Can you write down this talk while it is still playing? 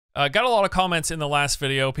Got a lot of comments in the last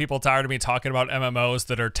video, people tired of me talking about MMOs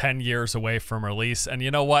that are 10 years away from release, and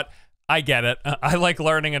you know what? I get it. I like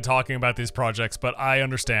learning and talking about these projects, but I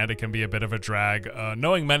understand it can be a bit of a drag,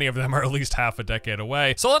 knowing many of them are at least half a decade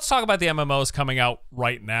away. So let's talk about the MMOs coming out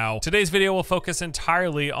right now. Today's video will focus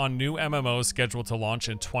entirely on new MMOs scheduled to launch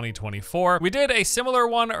in 2024. We did a similar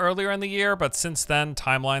one earlier in the year, but since then,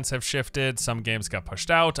 timelines have shifted. Some games got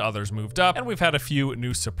pushed out, others moved up, and we've had a few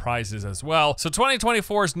new surprises as well. So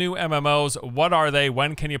 2024's new MMOs, what are they?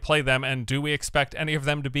 When can you play them? And do we expect any of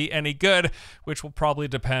them to be any good? Which will probably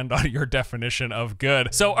depend on your definition of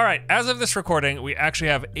good. So, all right, as of this recording, we actually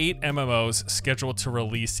have 8 MMOs scheduled to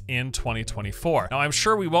release in 2024. Now, I'm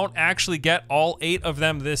sure we won't actually get all 8 of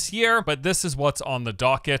them this year, but this is what's on the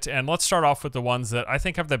docket. And let's start off with the ones that I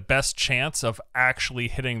think have the best chance of actually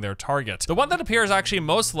hitting their target. The one that appears actually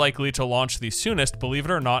most likely to launch the soonest, believe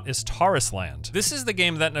it or not, is Tarisland. This is the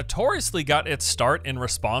game that notoriously got its start in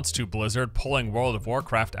response to Blizzard pulling World of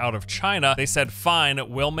Warcraft out of China. They said, fine,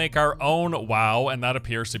 we'll make our own WoW, and that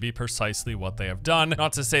appears to be precisely what they have done.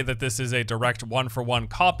 Not to say that this is a direct one-for-one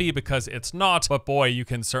copy, because it's not, but boy, you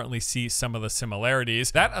can certainly see some of the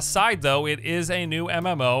similarities. That aside though, it is a new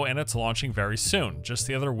MMO and it's launching very soon. Just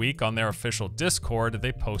the other week on their official Discord,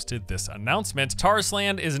 they posted this announcement.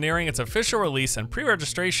 Tarisland is nearing its official release and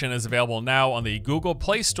pre-registration is available now on the Google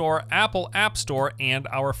Play Store, Apple App Store, and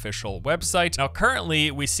our official website. Now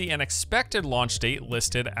currently, we see an expected launch date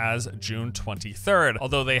listed as June 23rd.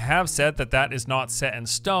 Although they have said that that is not set in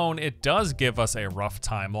stone, it does give us a rough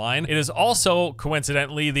timeline. It is also,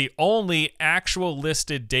 coincidentally, the only actual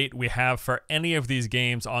listed date we have for any of these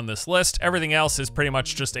games on this list. Everything else is pretty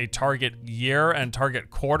much just a target year and target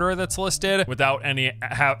quarter that's listed without any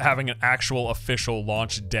having an actual official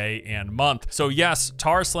launch day and month. So yes,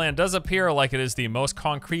 Tarisland does appear like it is the most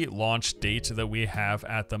concrete launch date that we have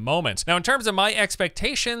at the moment. Now, in terms of my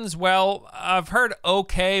expectations, well, I've heard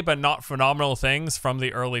okay, but not phenomenal things from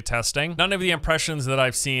the early testing. None of the impressions that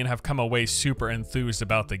I've seen have come away super enthused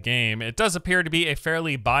about the game. It does appear to be a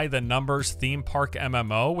fairly by-the-numbers theme park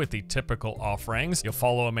MMO with the typical offerings. You'll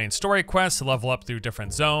follow a main story quest, level up through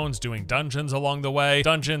different zones, doing dungeons along the way.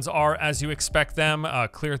 Dungeons are as you expect them,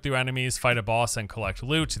 clear through enemies, fight a boss, and collect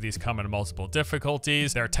loot. These come in multiple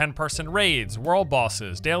difficulties. There are 10-person raids, world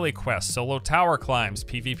bosses, daily quests, solo tower climbs,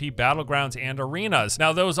 PvP battlegrounds, and arenas.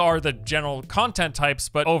 Now, those are the general content types,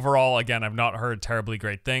 but overall, again, I've not heard terribly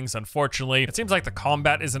great things, unfortunately. It seems like the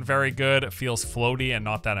combat isn't very good. It feels floaty and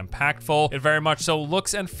not that impactful. It very much so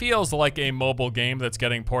looks and feels like a mobile game that's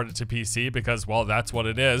getting ported to PC because, well, that's what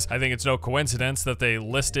it is. I think it's no coincidence that they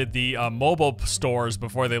listed the mobile stores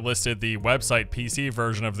before they listed the website PC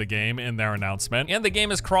version of the game in their announcement. And the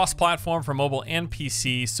game is cross-platform for mobile and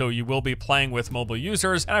PC, so you will be playing with mobile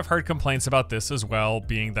users. And I've heard complaints about this as well,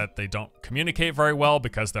 being that they don't communicate very well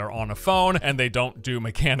because they're on a phone and they don't do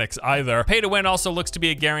mechanics either. Pay to win also looks to be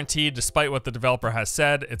a guarantee, despite what the developer has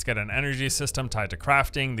said. It's got an energy system tied to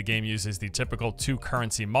crafting. The game uses the typical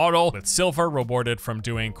 2-currency model, with silver rewarded from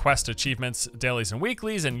doing quest achievements, dailies, and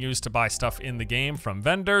weeklies, and used to buy stuff in the game from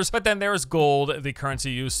vendors. But then there's gold, the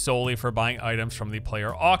currency used solely for buying items from the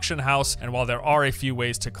player auction house. And while there are a few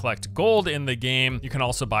ways to collect gold in the game, you can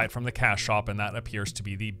also buy it from the cash shop, and that appears to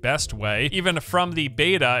be the best way. Even from the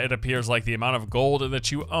beta, it appears like the amount of gold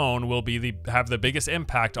that you own will be have the biggest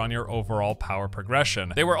impact on your overall power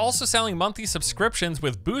progression. They were also selling monthly subscriptions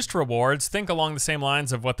with boost rewards. Think along the same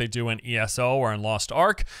lines of what they do in ESO or in Lost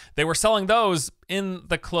Ark. They were selling those in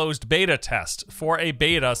the closed beta test. For a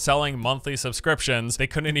beta selling monthly subscriptions, they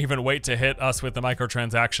couldn't even wait to hit us with the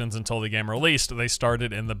microtransactions until the game released. They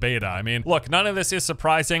started in the beta. I mean, look, none of this is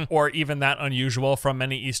surprising or even that unusual from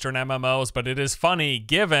many Eastern MMOs, but it is funny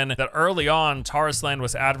given that early on, Tarisland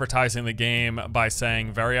was advertising the game by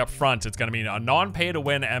saying very upfront, it's going to be a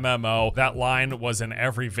non-pay-to-win MMO. That line was in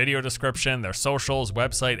every video description, their socials,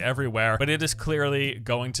 website, everywhere, but it is clearly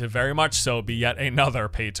going to very much so be yet another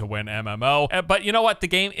pay-to-win MMO. But you know what? The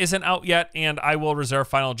game isn't out yet, and I will reserve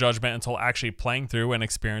final judgment until actually playing through and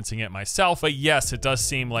experiencing it myself. But yes, it does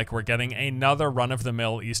seem like we're getting another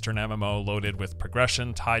run-of-the-mill Eastern MMO loaded with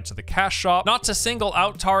progression tied to the cash shop. Not to single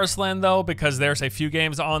out Tarisland though, because there's a few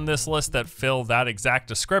games on this list that fill that exact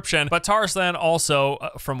description. But Tarisland also,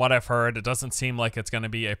 from what I've heard, it doesn't seem like it's going to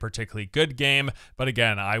be a particularly good game. But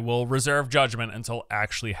again, I will reserve judgment until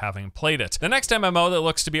actually having played it. The next MMO that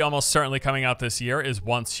looks to be almost certainly coming out this year is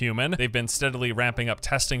Once Human. They've been steadily ramping up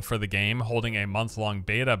testing for the game, holding a month-long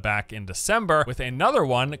beta back in December, with another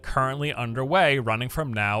one currently underway, running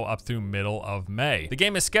from now up through middle of May. The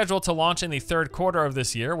game is scheduled to launch in the third quarter of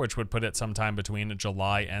this year, which would put it sometime between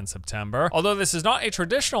July and September. Although this is not a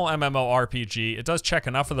traditional MMORPG, it does check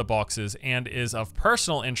enough of the boxes and is of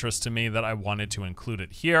personal interest to me that I wanted to include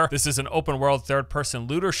it here. This is an open-world third-person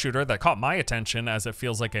looter shooter that caught my attention as it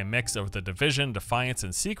feels like a mix of The Division, Defiance,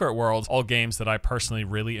 and Secret Worlds, all games that I personally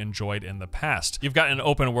really enjoyed in the past. You've got an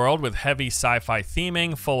open world with heavy sci-fi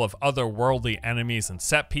theming, full of otherworldly enemies and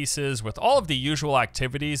set pieces, with all of the usual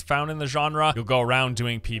activities found in the genre. You'll go around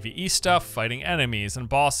doing PvE stuff, fighting enemies and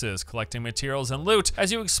bosses, collecting materials and loot.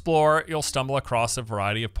 As you explore, you'll stumble across a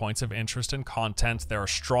variety of points of interest and content. There are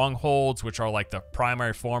strongholds, which are like the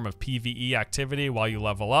primary form of PvE activity while you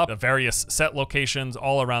level up. The various set locations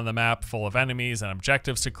all around the map, full of enemies and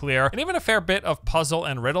objectives to clear, and even a fair bit of puzzle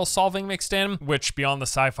and riddle solving mixed in, which beyond the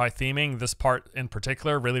sci-fi theming, this part in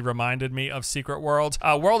particular really reminded me of Secret World.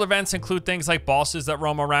 World events include things like bosses that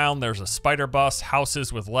roam around. There's a spider bus,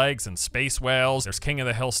 houses with legs, and space whales. There's King of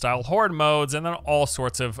the Hill style horde modes, and then all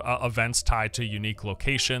sorts of events tied to unique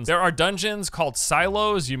locations. There are dungeons called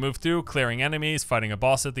silos you move through, clearing enemies, fighting a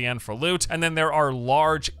boss at the end for loot, and then there are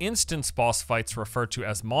large instance boss fights referred to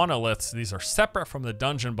as monoliths. These are separate from the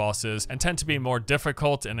dungeon bosses and tend to be more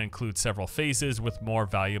difficult and include several phases with more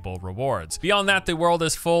valuable rewards. Beyond that, the world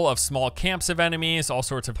is full of small camps of enemies, all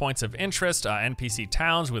sorts of points of interest, NPC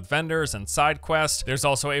towns with vendors and side quests. There's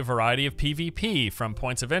also a variety of PvP, from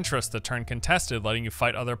points of interest that turn contested, letting you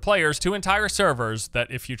fight other players, to entire servers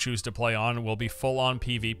that, if you choose to play on, will be full-on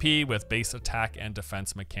PvP with base attack and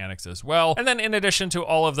defense mechanics as well. And then in addition to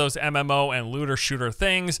all of those MMO and looter shooter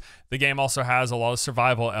things, the game also has a lot of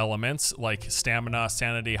survival elements like stamina,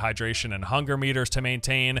 sanity, hydration, and hunger meters to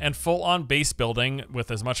maintain, and full-on base building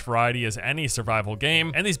with as much variety as any survival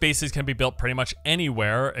game. And these bases can be built pretty much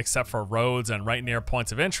anywhere except for roads, and right near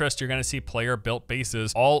points of interest, you're going to see player-built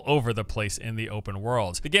bases all over the place in the open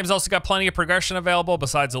world. The game's also got plenty of progression available.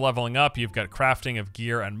 Besides the leveling up, you've got crafting of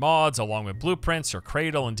gear and mods, along with blueprints, your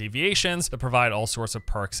cradle, and deviations that provide all sorts of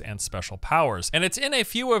perks and special powers. And it's in a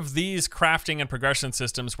few of these crafting and progression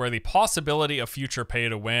systems where the possibility of future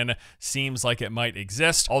pay-to-win seems like it might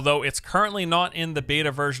exist. Although it's currently not in the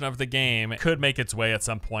beta version of the game, it could make its way at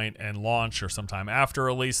some point and launch or sometime after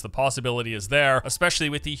release. The possibility is there, especially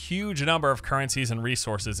with the huge number of currencies and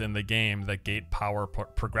resources in the game that gate power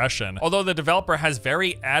progression. Although the developer has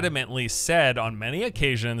very adamantly said on many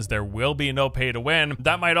occasions there will be no pay to win,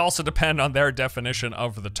 that might also depend on their definition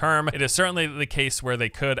of the term. It is certainly the case where they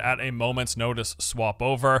could at a moment's notice swap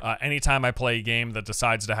over. Anytime I play a game that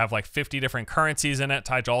decides to have like 50 different currencies in it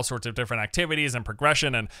tied to all sorts of different activities and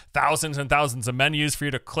progression and thousands of menus for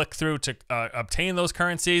you to click through to obtain those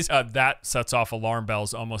currencies, that sets off alarm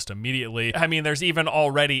bells almost immediately. I mean, there's even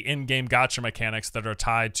already in-game gacha mechanics that are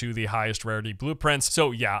tied to the highest rarity blueprints.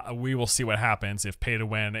 So yeah, we will see what happens if pay to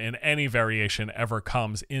win in any variation ever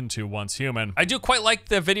comes into Once Human. I do quite like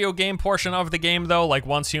the video game portion of the game though. Like,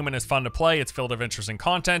 Once Human is fun to play, it's filled with interesting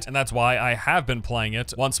content, and that's why I have been playing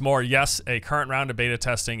it. Once more, yes, a current round of beta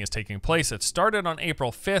testing is taking place. It started on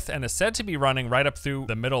April 5th and is said to be running right up through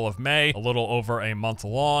the middle of May, a little over a month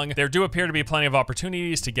long. There do appear to be plenty of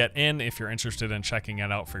opportunities to get in if you're interested in checking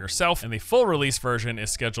it out for yourself, and the full release version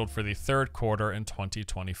is scheduled for the third quarter in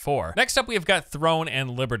 2024. Next up, we've got Throne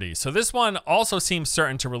and Liberty. So this one also seems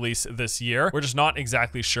certain to release this year. We're just not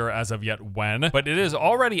exactly sure as of yet when, but it is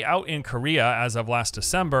already out in Korea as of last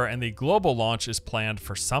December, and the global launch is planned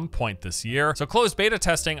for some point this year. So closed beta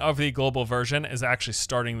testing of the global version is actually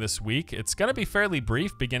starting this week. It's going to be fairly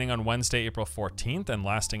brief, beginning on Wednesday, April 14th and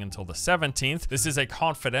lasting until the 17th. This is a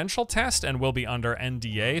confidential test and will be under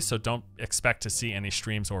NDA, so don't expect to see any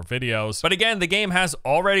streams or videos. But again, the game has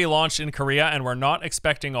already launched in Korea, and we're not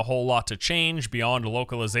expecting a whole lot to change beyond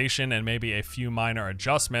localization and maybe a few minor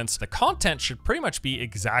adjustments. The content should pretty much be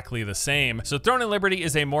exactly the same. So Throne and Liberty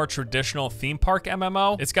is a more traditional theme park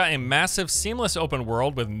MMO. It's got a massive, seamless open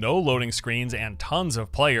world with no loading screens and tons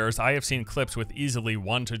of players. I have seen clips with easily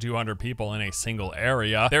 100 to 200 people in a single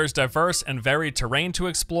area. There's diverse and varied terrain to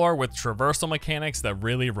explore with traversal mechanics that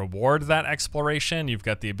really reward that exploration. You've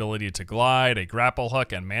got the ability to glide, a grapple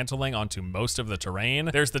hook, and mantling onto most of the terrain.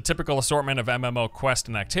 There's the typical assortment of MMO quests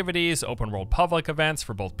and activities, open world public events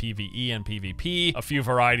for both PvE and PvP, a few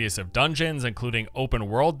varieties of dungeons, including open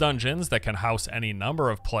world dungeons that can house any number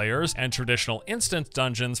of players, and traditional instance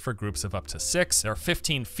dungeons for groups of up to 6. There are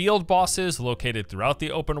 15 field bosses located throughout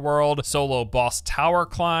the open world, solo boss tower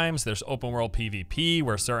climbs, there's open world PvP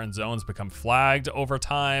where certain zones become flagged over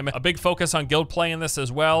time, a big focus on guild play in this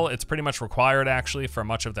as well. It's pretty much required actually for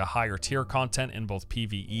much of the higher tier content in both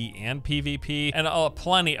PvE and PvP, and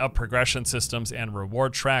plenty of progression systems and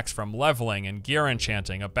reward tracks from leveling and gear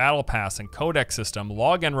enchanting, a battle pass and codex system,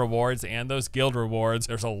 login rewards, and those guild rewards.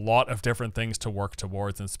 There's a lot of different things to work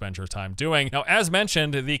towards and spend your time doing. Now, as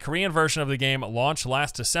mentioned, the Korean version of the game launched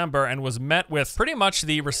last December and was met with pretty much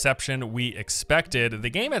the reception we expected. The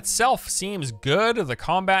game itself seems good, the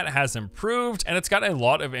combat has improved, and it's got a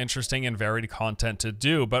lot of interesting and varied content to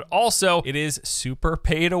do, but also it is super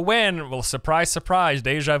pay to win. Well, surprise, surprise,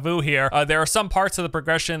 deja vu here. There are some parts of the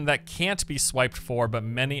progression that can't be swiped for, but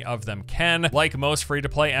many of them can. Like most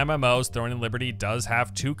free-to-play MMOs, Throne and Liberty does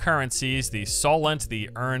have two currencies, the Solent, the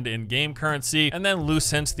earned in-game currency, and then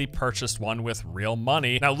Lucent, the purchased one with real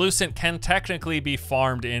money. Now, Lucent can technically be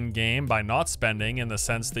farmed in-game by not spending, in the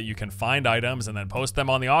sense that you can find items and then post them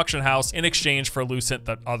on the auction house in exchange for Lucent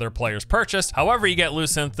that other players purchased. However you get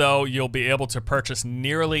Lucent, though, you'll be able to purchase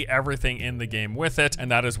nearly everything in the game with it,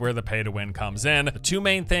 and that is where the pay-to-win comes in. The two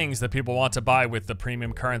main things that people want to buy with the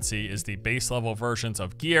premium currency is the base level versions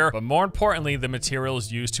of gear, but more importantly, the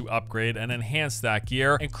materials used to upgrade and enhance that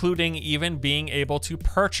gear, including even being able to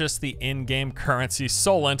purchase the in-game currency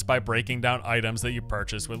Solent by breaking down items that you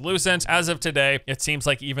purchase with Lucent. As of today, it seems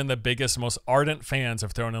like even the biggest, most ardent fans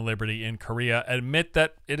of Throne and Liberty in Korea admit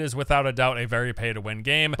that it is without a doubt a very pay-to-win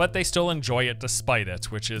game, but they still enjoy it despite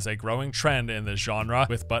it, which is a growing trend in this genre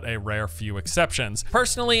with but a rare few exceptions.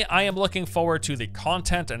 Personally, I am looking forward to the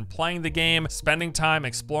content and playing the game, spending time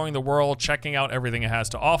exploring the world, checking out everything it has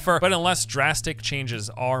to offer, but unless drastic changes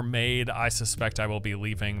are made, I suspect I will be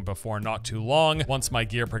leaving before not too long, once my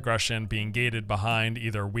gear progression being gated behind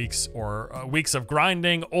either weeks of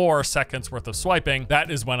grinding or seconds worth of swiping.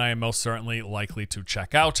 That is when I am most certainly likely to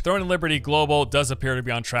check out. Throne and Liberty Global does appear to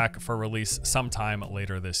be on track for release sometime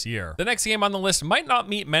later this year. The next game on the list might not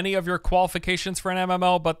meet many of your qualifications for an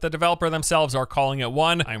MMO, but the developer themselves are calling it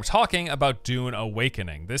one. I'm talking about Dune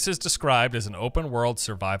Awakening. This is described as an open world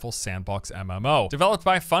survival sandbox MMO. Developed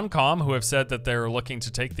by Funcom, who have said that they're looking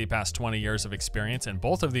to take the past 20 years of experience in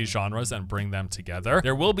both of these genres and bring them together.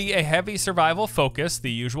 There will be a heavy survival focus,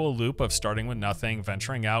 the usual loop of starting with nothing,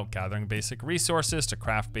 venturing out, gathering basic resources to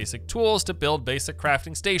craft basic tools to build basic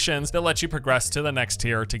crafting stations that let you progress to the next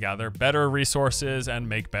tier to gather better resources and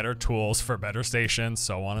make better tools for better stations,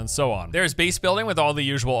 so on and so on. There's base building with all the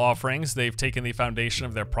usual offerings. They've taken the foundation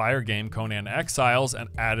of their prior game, Conan Exiles, and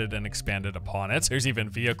added and expanded upon it. There's even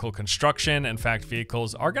vehicle construction. In fact,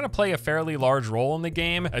 vehicles are going to play a fairly large role in the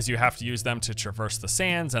game, as you have to use them to traverse the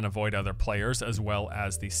sands and avoid other players, as well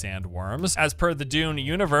as the sandworms. As per the Dune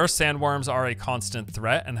universe, sandworms are a constant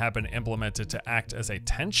threat and have been implemented to act as a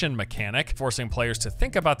tension mechanic, forcing players to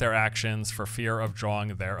think about their actions for fear of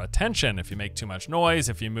drawing their attention. If you make too much noise,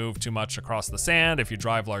 if you move too much across the sand, if you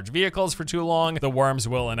drive large vehicles for too long, the worms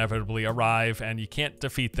will inevitably arrive, and you can't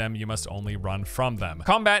defeat them, you must only run from them.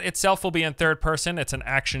 Combat itself will be in third person. It's an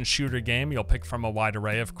action shooter game. You'll pick from a wide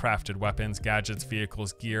array of crafted weapons, gadgets,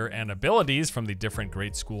 vehicles, gear, and abilities from the different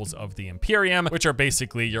great schools of the Imperium, which are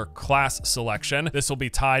basically your class selection. This will be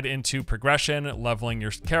tied into progression, leveling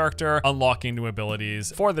your character, unlocking new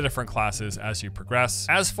abilities for the different classes as you progress.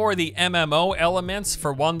 As for the MMO elements,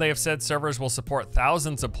 for one, they have said servers will support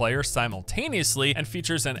thousands of players simultaneously and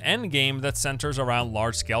features an endgame that centers around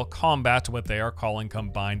large-scale combat, what they are calling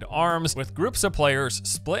combined arms, with groups of players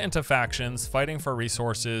split into factions fighting for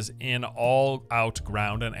resources in all-out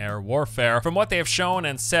ground and air warfare. From what they have shown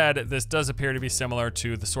and said, this does appear to be similar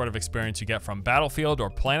to the sort of experience you get from Battlefield or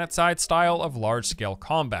PlanetSide style of large-scale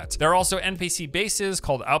combat. There are also NPC bases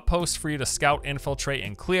called outposts for you to scout, infiltrate,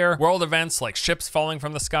 and clear, world events like ships falling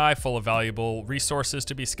from the sky full of valuable resources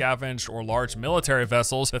to be scavenged, or large military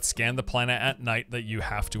vessels that scan the planet at night that you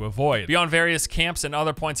have to avoid. Beyond various camps and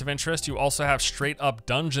other points of interest, you also have straight-up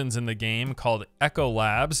dungeons in the game called Echo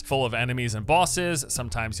Labs, full of enemies and bosses.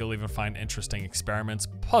 Sometimes you'll even find interesting experiments,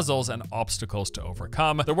 puzzles, and obstacles to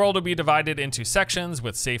overcome. The world will be divided into sections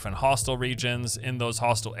with safe and hostile regions. In those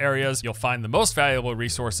hostile areas, you'll find the most valuable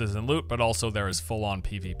resources and loot, but also there is full-on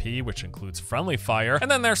PvP, which includes friendly fire. And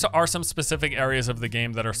then there are some specific areas of the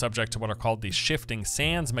game that are subject to what are called the shifting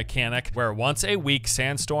sands mechanic, where once a week,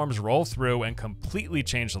 sandstorms roll through and completely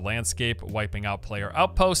change the landscape, wiping out player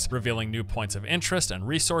outposts, revealing new points of interest and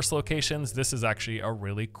resource locations. This is actually a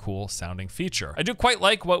really cool sounding feature. I do quite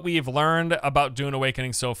like what we've learned about Dune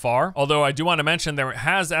Awakening so far, although I do want to mention there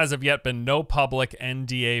has as of yet been no public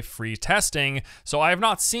NDA free testing, so I have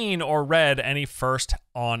not seen or read any first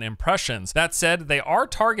on impressions. That said, they are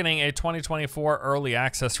targeting a 2024 early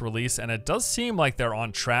access release, and it does seem like they're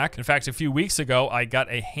on track. In fact, a few weeks ago, I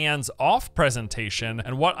got a hands-off presentation,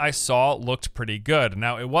 and what I saw looked pretty good.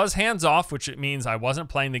 Now, it was hands-off, which it means I wasn't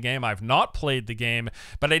playing the game. I've not played the game,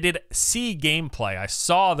 but I did see gameplay. I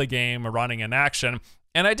saw the game running in action,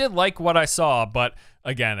 and I did like what I saw, but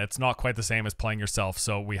again, it's not quite the same as playing yourself,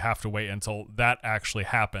 so we have to wait until that actually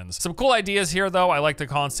happens. Some cool ideas here, though. I like the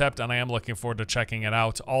concept, and I am looking forward to checking it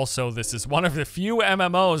out. Also, this is one of the few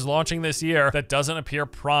MMOs launching this year that doesn't appear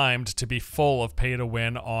primed to be full of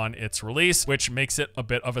pay-to-win on its release, which makes it a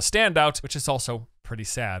bit of a standout, which is also pretty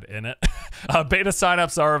sad, isn't it? Beta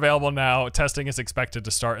signups are available now. Testing is expected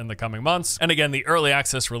to start in the coming months. And again, the early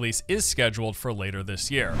access release is scheduled for later this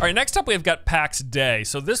year. All right, next up, we've got Pax Dei.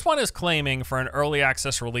 So this one is claiming for an early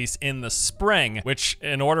access release in the spring, which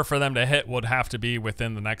in order for them to hit would have to be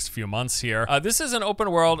within the next few months here. This is an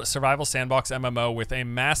open world survival sandbox MMO with a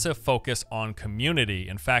massive focus on community.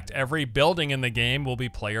 In fact, every building in the game will be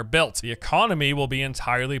player built. The economy will be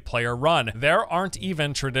entirely player run. There aren't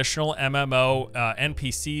even traditional MMO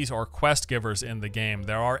NPCs or quest givers in the game.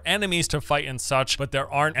 There are enemies to fight and such, but there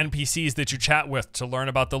aren't NPCs that you chat with to learn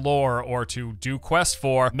about the lore or to do quests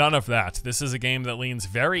for. None of that. This is a game that leans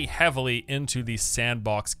very heavily into the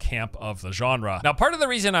sandbox camp of the genre. Now, part of the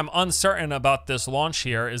reason I'm uncertain about this launch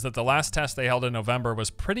here is that the last test they held in November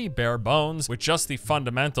was pretty bare bones with just the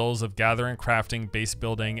fundamentals of gathering, crafting, base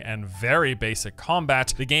building, and very basic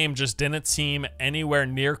combat. The game just didn't seem anywhere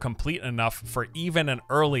near complete enough for even an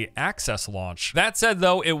early access launch. That said,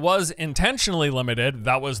 though, it was intentionally limited.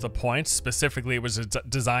 That was the point. Specifically, it was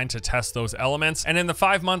designed to test those elements. And in the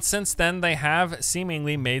 5 months since then, they have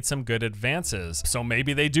seemingly made some good advances. So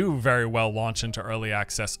maybe they do very well launch into early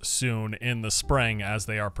access soon in the spring as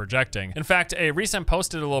they are projecting. In fact, a recent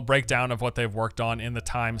post did a little breakdown of what they've worked on in the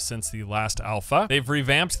time since the last alpha. They've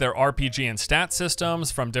revamped their RPG and stat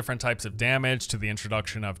systems from different types of damage to the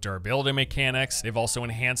introduction of durability mechanics. They've also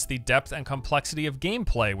enhanced the depth and complexity of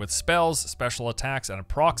gameplay with spells, special attacks, and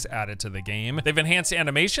procs added to the game. They've enhanced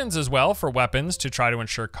animations as well for weapons to try to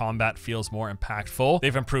ensure combat feels more impactful.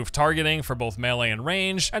 They've improved targeting for both melee and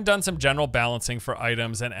range, and done some general balancing for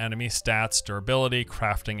items and enemy stats, durability,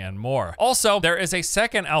 crafting, and more. Also, there is a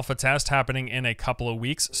second alpha test happening in a couple of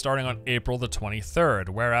weeks, starting on April the 23rd.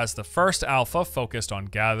 Whereas the first alpha focused on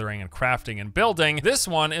gathering and crafting and building, this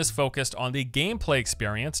one is focused on the gameplay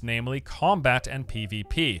experience, namely combat and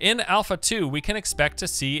PvP. In Alpha 2, we can expect to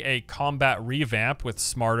see a combat revamp with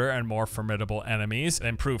smarter and more formidable enemies,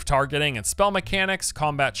 improved targeting and spell mechanics.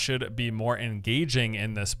 Combat should be more engaging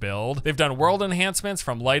in this build. They've done world enhancements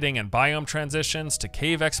from lighting and biome transitions to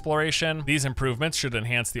cave exploration. These improvements should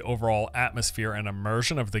enhance the overall atmosphere and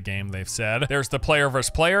immersion of the game, they've said. There's the player versus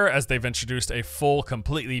player, as they've introduced a full,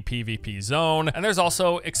 completely PvP zone. And there's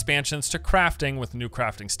also expansions to crafting with new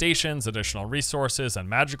crafting stations, additional resources, and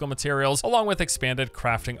magical materials, along with expanded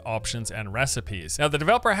crafting options and recipes. Now, the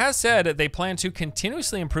developer has said they plan to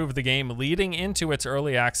continuously improve the game leading into its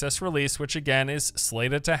early access release, which again is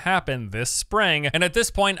slated to happen this spring. And at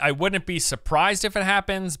this point, I wouldn't be surprised if it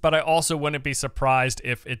happens, but I also wouldn't be surprised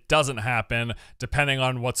if it doesn't happen, depending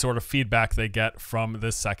on what sort of feedback they get from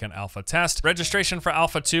this second alpha test. Registration for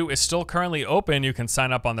Alpha 2 is still currently open. You can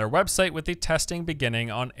sign up on their website with the testing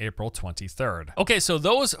beginning on April 23rd. Okay, so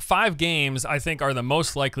those 5 games I think are the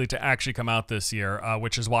most likely to actually come out this year,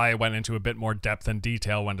 which is why I went into a bit more depth and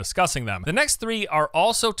detail when discussing them. The next 3 are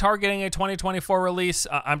also targeting a 2024 release.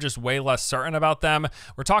 I'm just way less certain about them.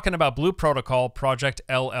 We're talking about Blue Protocol, Project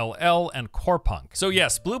LLL, and Corepunk. So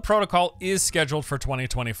yes, Blue Protocol is scheduled for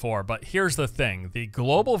 2024, but here's the thing. The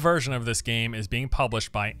global version of this game is being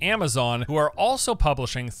published by Amazon, who are also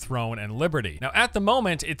publishing Throne and Liberty. Now, at the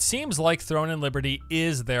moment, it seems like Throne and Liberty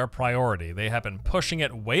is their priority. They have been pushing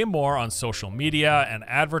it way more on social media and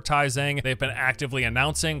advertising. They've been actively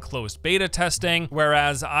announcing closed beta testing,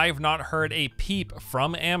 whereas I've not heard a peep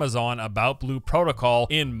from Amazon about Blue Protocol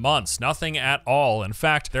in months. Nothing at all. In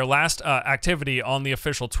fact, their last activity on the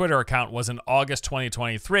official Twitter account was in August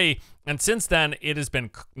 2023, and since then, it has been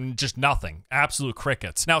just nothing. Absolute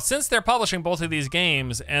crickets. Now, since they're publishing both of these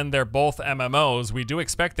games and they're both MMOs, we do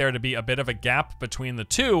expect there to be a bit of a gap between the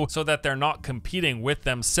two so that they're not competing with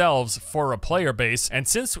themselves for a player base. And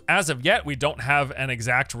since, as of yet, we don't have an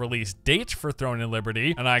exact release date for Throne and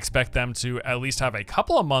Liberty, and I expect them to at least have a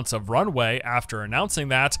couple of months of runway after announcing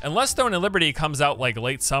that, unless Throne and Liberty comes out like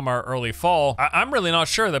late summer, early fall, I'm really not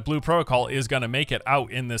sure that Blue Protocol is going to make it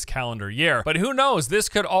out in this calendar year. But who knows? This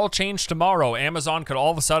could all change launch tomorrow. Amazon could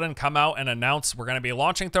all of a sudden come out and announce we're going to be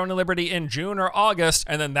launching Throne of Liberty in June or August,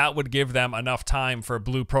 and then that would give them enough time for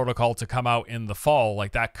Blue Protocol to come out in the fall.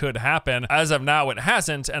 Like, that could happen. As of now, it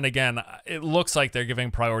hasn't, and again, it looks like they're giving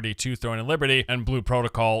priority to Throne of Liberty, and Blue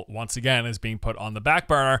Protocol, once again, is being put on the back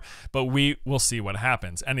burner, but we will see what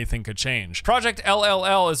happens. Anything could change. Project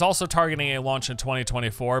LLL is also targeting a launch in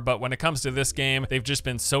 2024, but when it comes to this game, they've just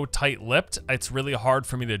been so tight-lipped, it's really hard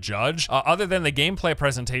for me to judge. Other than the gameplay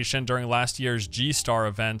presentation during last year's G-Star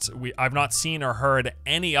event, I've not seen or heard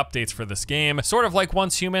any updates for this game. Sort of like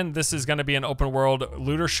Once Human, this is going to be an open-world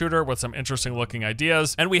looter shooter with some interesting-looking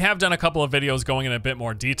ideas, and we have done a couple of videos going in a bit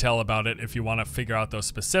more detail about it if you want to figure out those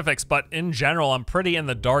specifics, but in general, I'm pretty in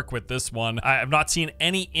the dark with this one. I have not seen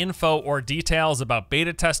any info or details about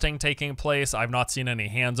beta testing taking place. I've not seen any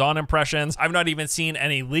hands-on impressions. I've not even seen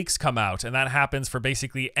any leaks come out, and that happens for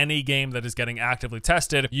basically any game that is getting actively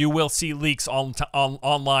tested. You will see leaks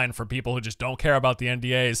online for people who just don't care about the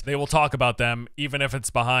NDAs. They will talk about them, even if it's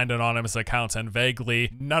behind anonymous accounts and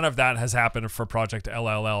vaguely. None of that has happened for Project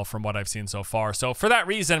LLL from what I've seen so far. So for that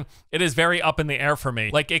reason, it is very up in the air for me.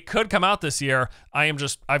 Like, it could come out this year.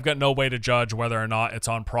 I've got no way to judge whether or not it's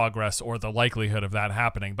on progress or the likelihood of that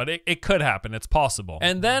happening, but it could happen. It's possible.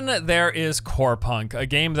 And then there is Corepunk, a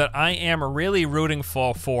game that I am really rooting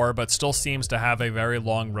for, but still seems to have a very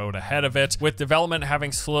long road ahead of it, with development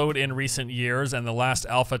having slowed in recent years and the last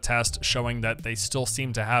alpha test showing that they still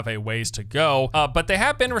seem to have a ways to go. But they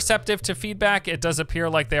have been receptive to feedback. It does appear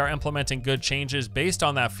like they are implementing good changes based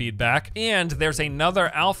on that feedback, and there's another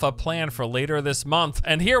alpha planned for later this month.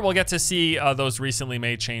 And here we'll get to see those recently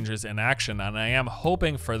made changes in action, and I am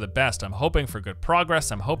hoping for the best. I'm hoping for good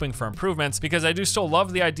progress. I'm hoping for improvements, because I do still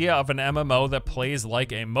love the idea of an MMO that plays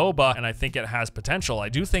like a MOBA, and I think it has potential. I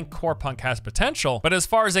do think Corepunk has potential, but as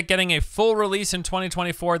far as it getting a full release in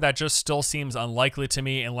 2024, that just still seems unlikely to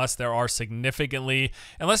me, unless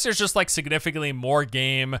there's just like significantly more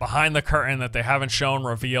game behind the curtain that they haven't shown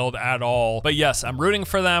revealed at all. But yes, I'm rooting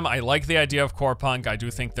for them. I like the idea of Corepunk. I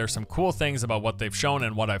do think there's some cool things about what they've shown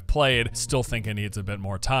and what I've played. Still think it needs a bit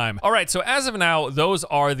more time. All right, so as of now, those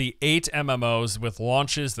are the 8 MMOs with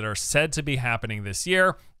launches that are said to be happening this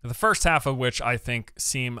year, the first half of which I think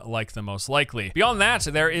seem like the most likely. Beyond that,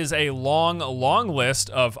 there is a long list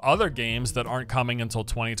of other games that aren't coming until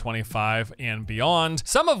 2025 and beyond,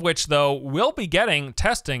 some of which, though, will be getting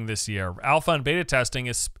testing this year. Alpha and beta testing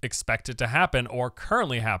is expected to happen or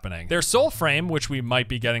currently happening. There's Soulframe, which we might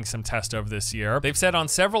be getting some test of this year. They've said on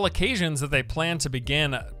several occasions that they plan to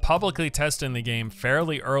begin publicly testing the game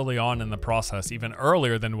fairly early on in the process, even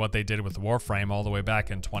earlier than what they did with Warframe all the way back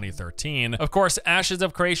in 2013. Of course, Ashes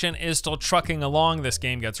of Creation is still trucking along. This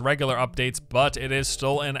game gets regular updates, but it is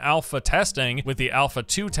still in alpha testing, with the Alpha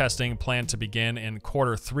 2 testing planned to begin in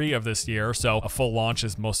Q3 of this year, so a full launch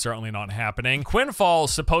is most certainly not happening. Quinfall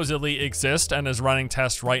supposedly exists and is running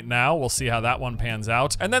tests right now. We'll see how that one pans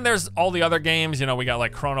out. And then there's all the other games. You know, we got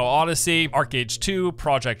like Chrono Odyssey, ArcheAge 2,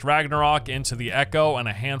 Project Ragnarok, Into the Echo, and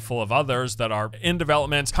a handful of others that are in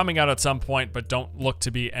development, coming out at some point, but don't look to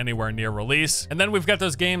be anywhere near release. And then we've got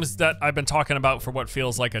those games that I've been talking about for what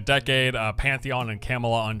feels like a decade, Pantheon and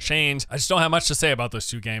Camelot Unchained. I just don't have much to say about those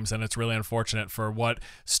two games, and it's really unfortunate for what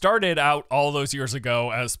started out all those years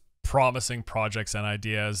ago as promising projects and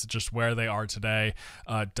ideas. Just where they are today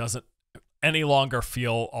doesn't any longer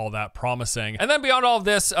feel all that promising. And then beyond all of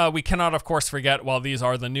this, we cannot, of course, forget, while these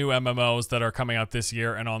are the new MMOs that are coming out this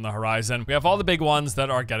year and on the horizon, we have all the big ones that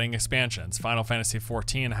are getting expansions. Final Fantasy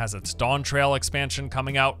XIV has its Dawn Trail expansion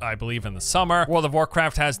coming out, I believe, in the summer. World of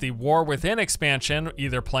Warcraft has the War Within expansion,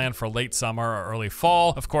 either planned for late summer or early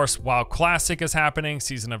fall. Of course, WoW Classic is happening.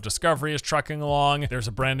 Season of Discovery is trucking along. There's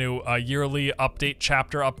a brand new yearly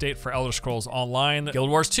chapter update for Elder Scrolls Online. Guild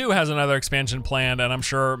Wars 2 has another expansion planned, and I'm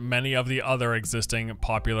sure many of the other existing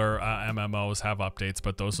popular MMOs have updates,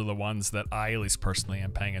 but those are the ones that I, at least personally,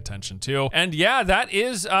 am paying attention to. And yeah, that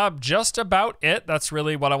is just about it. That's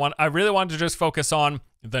really what I want. I really wanted to just focus on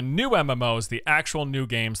the new MMOs, the actual new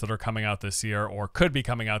games that are coming out this year or could be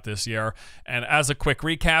coming out this year. And as a quick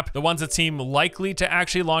recap, the ones that seem likely to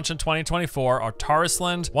actually launch in 2024 are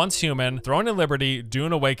Tarisland, Once Human, Throne of Liberty,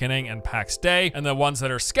 Dune Awakening, and Pax Dei. And the ones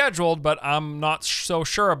that are scheduled but I'm not so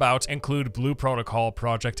sure about include Blue Protocol,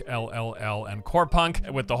 Project LLL, and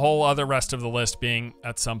Corepunk, with the whole other rest of the list being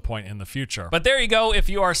at some point in the future. But there you go. If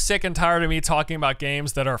you are sick and tired of me talking about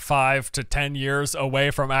games that are 5 to 10 years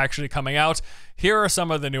away from actually coming out, here are some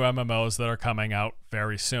of the new MMOs that are coming out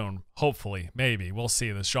very soon. Hopefully, maybe. We'll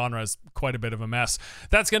see. This genre is quite a bit of a mess.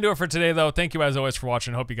 That's going to do it for today, though. Thank you, as always, for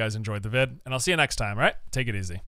watching. Hope you guys enjoyed the vid, and I'll see you next time, all right? Take it easy.